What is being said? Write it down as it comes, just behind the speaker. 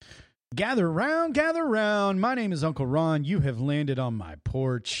Gather round, gather round. My name is Uncle Ron. You have landed on my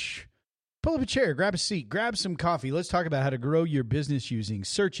porch. Pull up a chair, grab a seat, grab some coffee. Let's talk about how to grow your business using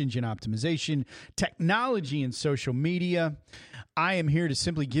search engine optimization, technology, and social media. I am here to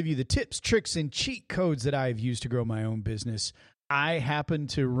simply give you the tips, tricks, and cheat codes that I have used to grow my own business. I happen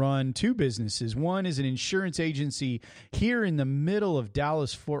to run two businesses. One is an insurance agency here in the middle of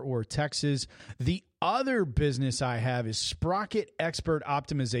Dallas, Fort Worth, Texas. The other business I have is Sprocket Expert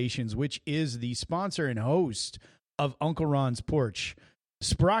Optimizations, which is the sponsor and host of Uncle Ron's Porch.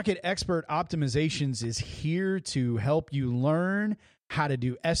 Sprocket Expert Optimizations is here to help you learn how to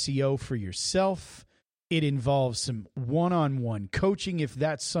do SEO for yourself. It involves some one-on-one coaching if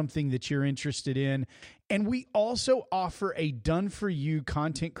that's something that you're interested in. And we also offer a done-for-you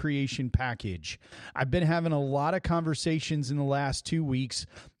content creation package. I've been having a lot of conversations in the last 2 weeks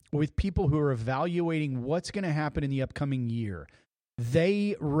with people who are evaluating what's going to happen in the upcoming year.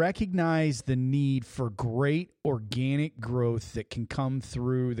 They recognize the need for great organic growth that can come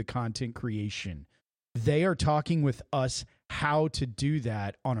through the content creation. They are talking with us how to do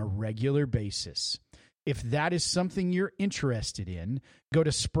that on a regular basis. If that is something you're interested in, go to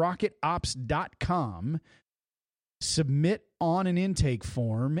sprocketops.com, submit on an intake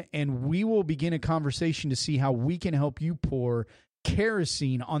form, and we will begin a conversation to see how we can help you pour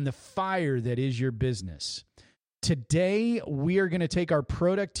kerosene on the fire that is your business. Today, we are going to take our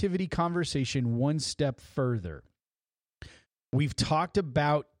productivity conversation one step further. We've talked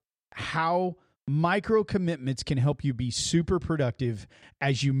about how micro commitments can help you be super productive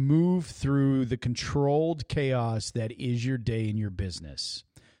as you move through the controlled chaos that is your day in your business.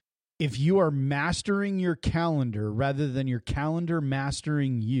 If you are mastering your calendar rather than your calendar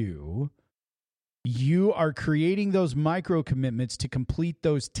mastering you, you are creating those micro commitments to complete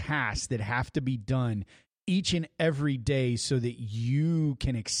those tasks that have to be done each and every day so that you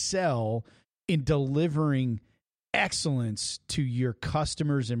can excel in delivering excellence to your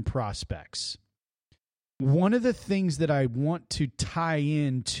customers and prospects. One of the things that I want to tie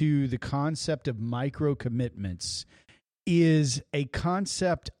into the concept of micro commitments is a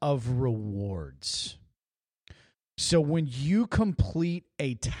concept of rewards. So when you complete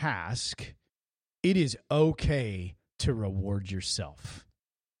a task, it is okay to reward yourself.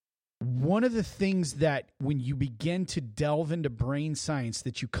 One of the things that when you begin to delve into brain science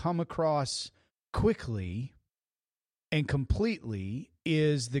that you come across quickly and completely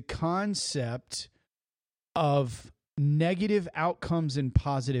is the concept of negative outcomes and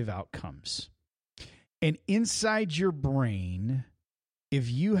positive outcomes. And inside your brain, if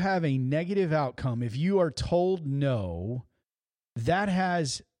you have a negative outcome, if you are told no, that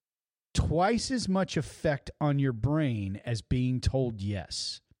has twice as much effect on your brain as being told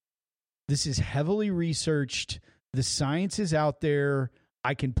yes. This is heavily researched. The science is out there.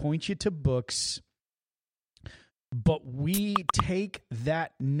 I can point you to books. But we take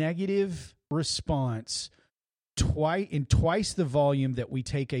that negative response in twice the volume that we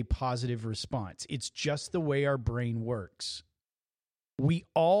take a positive response. It's just the way our brain works. We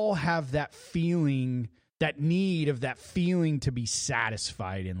all have that feeling, that need of that feeling to be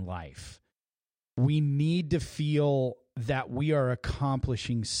satisfied in life. We need to feel that we are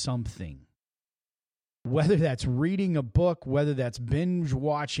accomplishing something. Whether that's reading a book, whether that's binge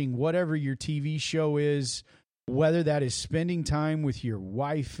watching whatever your TV show is, whether that is spending time with your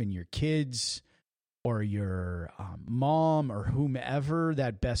wife and your kids or your mom or whomever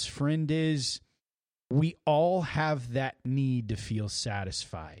that best friend is, we all have that need to feel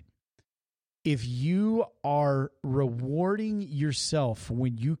satisfied. If you are rewarding yourself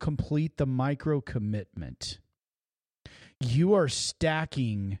when you complete the micro commitment, you are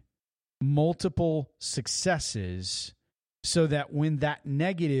stacking multiple successes so that when that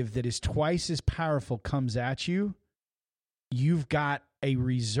negative that is twice as powerful comes at you, you've got a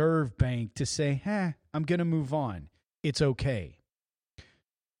reserve bank to say, I'm going to move on. It's okay.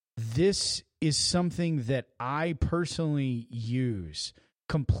 This is something that I personally use.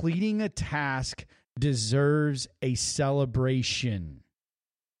 Completing a task deserves a celebration.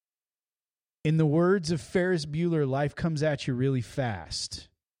 In the words of Ferris Bueller, life comes at you really fast.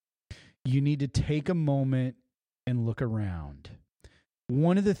 You need to take a moment and look around.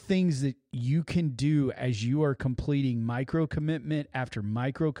 One of the things that you can do as you are completing micro commitment after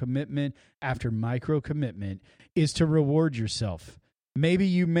micro commitment after micro commitment is to reward yourself. Maybe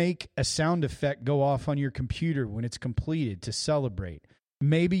you make a sound effect go off on your computer when it's completed to celebrate.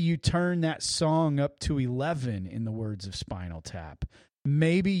 Maybe you turn that song up to 11 in the words of Spinal Tap.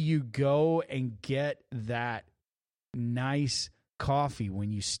 Maybe you go and get that nice coffee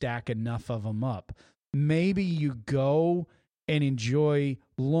when you stack enough of them up. Maybe you go and enjoy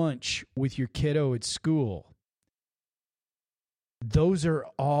lunch with your kiddo at school. Those are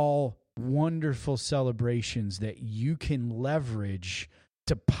all wonderful celebrations that you can leverage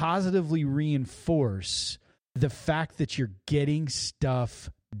to positively reinforce the fact that you're getting stuff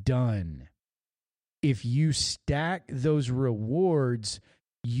done. If you stack those rewards,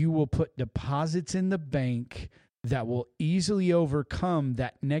 you will put deposits in the bank that will easily overcome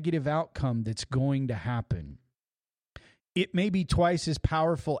that negative outcome that's going to happen. It may be twice as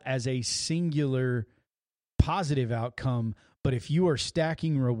powerful as a singular positive outcome, but if you are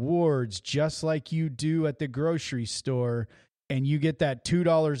stacking rewards just like you do at the grocery store and you get that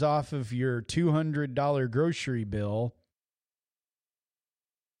 $2 off of your $200 grocery bill,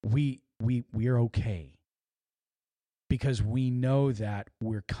 we're okay. Because we know that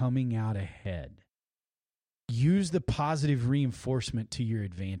we're coming out ahead. Use the positive reinforcement to your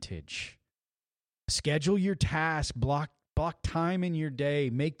advantage. Schedule your task, block time in your day,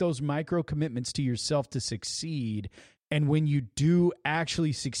 make those micro commitments to yourself to succeed. And when you do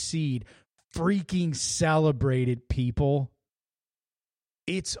actually succeed, freaking celebrate it, people.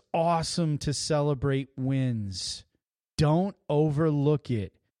 It's awesome to celebrate wins. Don't overlook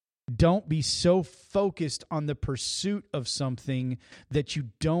it. Don't be so focused on the pursuit of something that you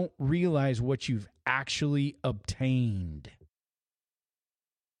don't realize what you've actually obtained.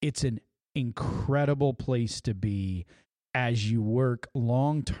 It's an incredible place to be as you work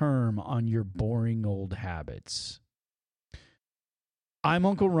long-term on your boring old habits. I'm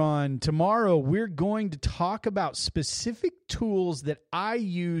Uncle Ron. Tomorrow, we're going to talk about specific tools that I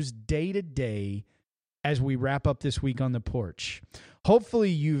use day to day as we wrap up this week on the porch.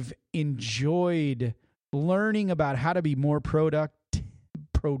 Hopefully, you've enjoyed learning about how to be more productive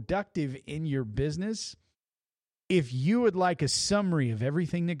in your business. If you would like a summary of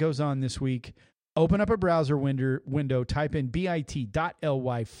everything that goes on this week, open up a browser window, type in bit.ly/porch,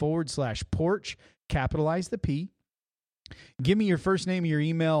 capitalize the P. Give me your first name and your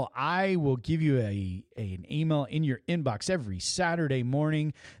email. I will give you an email in your inbox every Saturday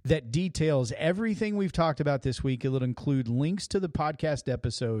morning that details everything we've talked about this week. It'll include links to the podcast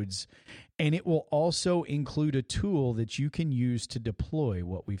episodes, and it will also include a tool that you can use to deploy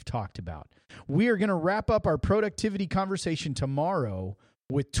what we've talked about. We are going to wrap up our productivity conversation tomorrow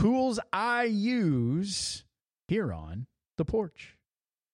with tools I use here on the porch.